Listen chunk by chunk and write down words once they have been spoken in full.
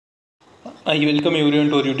I welcome everyone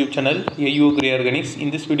to our YouTube channel AU Grey Organics. In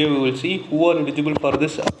this video we will see who are eligible for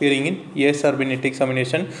this appearing in ASRB NET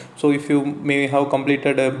examination. So if you may have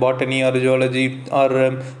completed botany or zoology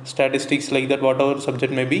or statistics like that, whatever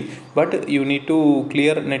subject may be, but you need to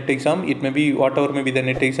clear NET exam. It may be whatever may be the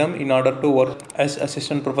NET exam in order to work as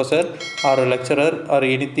assistant professor or a lecturer or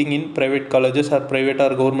anything in private colleges or private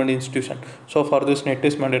or government institution. So for this NET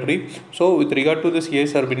is mandatory. So with regard to this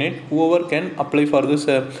ASRB NET, whoever can apply for this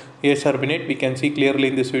ASRB NET, we can see clearly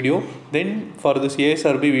in this video. Then for this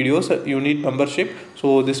ASRB videos you need membership.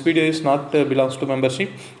 So this video is not belongs to membership,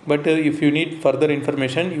 but if you need further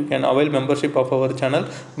information you can avail membership of our channel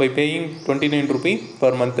by paying 29 rupee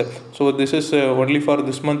per month. So this is only for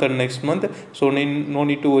this month and next month, so no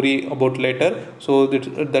need to worry about later. So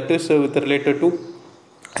that is with related to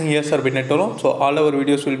ASRB NET alone. So all our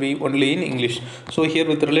videos will be only in English. So here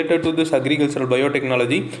with related to this agricultural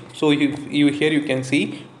biotechnology, so here you can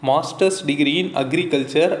see master's degree in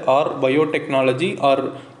agriculture or biotechnology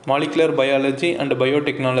or molecular biology and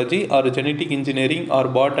biotechnology or genetic engineering or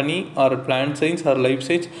botany or plant science or life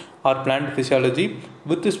science or plant physiology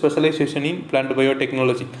with specialization in plant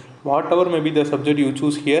biotechnology. Whatever may be the subject you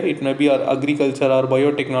choose here, it may be agriculture or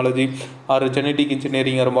biotechnology or genetic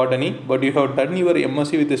engineering or botany, but you have done your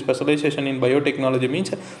MSc with the specialization in biotechnology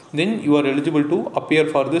means then you are eligible to appear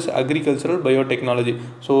for this agricultural biotechnology.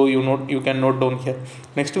 So you can note down here.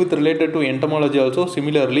 Next with related to entomology also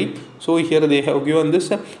similarly, so here they have given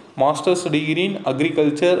this master's degree in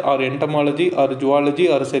agriculture or entomology or zoology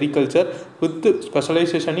or sericulture with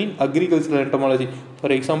specialization in agricultural entomology.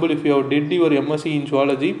 For example, if you have did your MSc in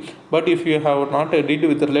zoology, but if you have not did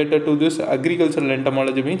with related to this agricultural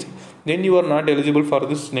entomology means then you are not eligible for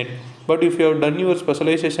this NET. But if you have done your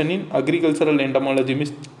specialization in agricultural entomology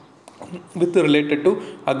means with related to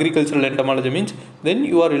agricultural entomology means then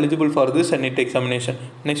you are eligible for this NET examination.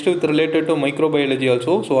 Next with related to microbiology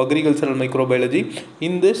also, so agricultural microbiology,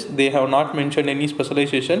 in this they have not mentioned any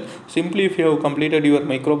specialization. Simply if you have completed your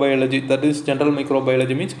microbiology, that is general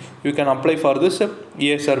microbiology means you can apply for this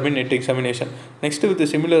ASRB NET examination. Next with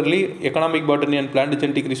similarly economic botany and plant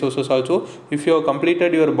genetic resources also, if you have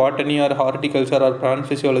completed your botany or horticulture or plant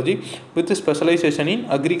physiology with specialization in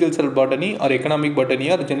agricultural botany or economic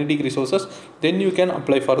botany or genetic resources, then you can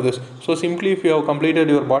apply for this. So simply if you have completed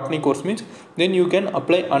your botany course means then you can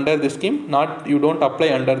apply under this scheme, not you don't apply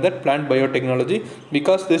under that plant biotechnology,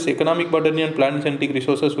 because this economic botany and plant genetic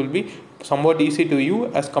resources will be somewhat easy to you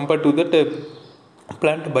as compared to that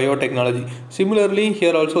plant biotechnology. Similarly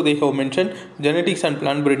here also they have mentioned genetics and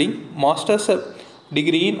plant breeding, master's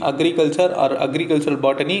degree in agriculture or agricultural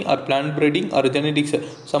botany or plant breeding or genetics.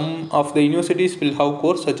 Some of the universities will have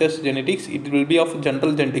course such as genetics, it will be of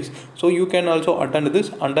general genetics, so you can also attend this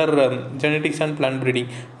under genetics and plant breeding.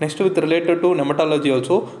 Next with related to nematology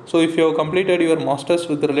also, so if you have completed your masters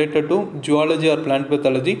with related to zoology or plant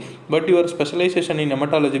pathology but your specialization in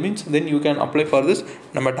nematology means then you can apply for this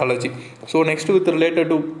nematology. So next with related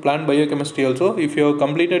to plant biochemistry also, if you have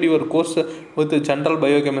completed your course with general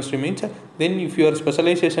biochemistry means then if you are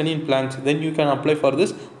specialization in plants then you can apply for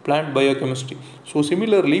this plant biochemistry. So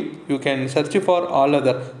similarly you can search for all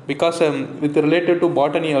other, because with related to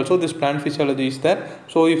botany also this plant physiology is there.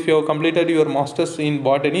 So if you have completed your masters in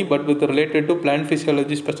botany but with related to plant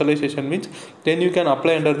physiology specialization means then you can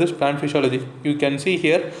apply under this plant physiology. You can see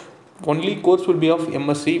here only course will be of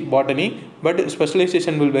MSc botany, but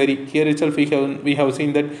specialization will vary. Here itself we have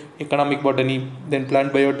seen that economic botany, then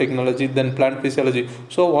plant biotechnology, then plant physiology.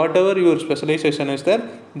 So whatever your specialization is there,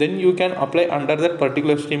 then you can apply under that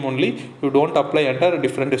particular stream only. You don't apply under a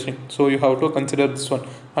different stream. So you have to consider this one.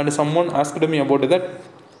 And someone asked me about that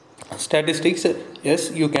statistics. Yes,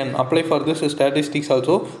 you can apply for this statistics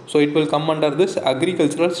also, so it will come under this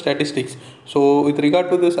agricultural statistics. So with regard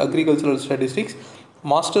to this agricultural statistics,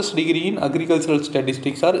 master's degree in agricultural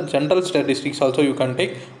statistics or general statistics also you can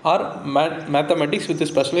take, or mathematics with a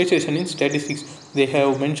specialization in statistics. They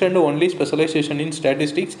have mentioned only specialization in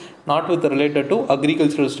statistics, not with related to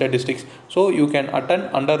agricultural statistics. So you can attend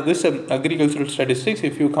under this agricultural statistics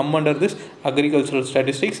if you come under this agricultural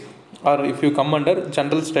statistics, or if you come under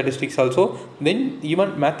general statistics also, then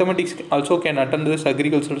even mathematics also can attend this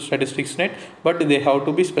agricultural statistics NET, but they have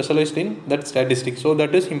to be specialized in that statistics. So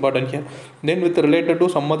that is important here. Then with related to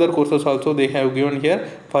some other courses also they have given here,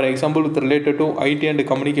 for example with related to IT and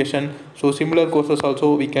communication, so similar courses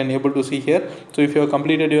also we can able to see here. So if you have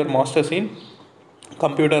completed your masters in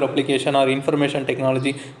computer application or information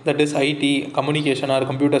technology, that is IT, communication or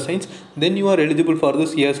computer science, then you are eligible for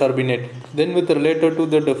this ASRB net. Then with related to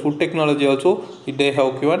the food technology also they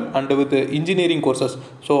have given, and with the engineering courses,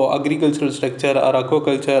 so agricultural structure or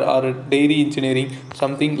aquaculture or dairy engineering,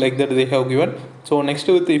 something like that they have given. So next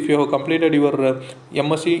with, if you have completed your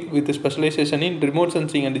MSc with specialization in remote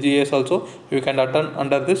sensing and GIS also, you can attend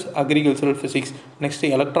under this agricultural physics. Next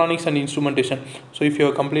electronics and instrumentation. So if you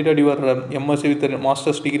have completed your MSc with a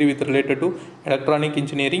master's degree with related to electronic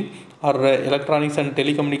engineering or electronics and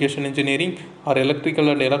telecommunication engineering or electrical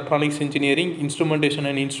and electronics engineering, instrumentation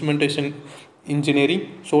and instrumentation engineering,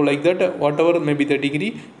 so like that whatever may be the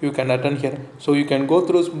degree you can attend here. So you can go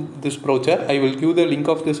through this brochure. I will give the link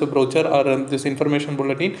of this brochure or this information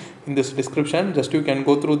bulletin in this description. Just you can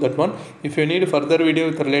go through that one. If you need further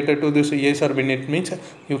video related to this ASRB net means,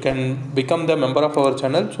 you can become the member of our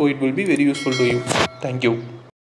channel, so it will be very useful to you. Thank you.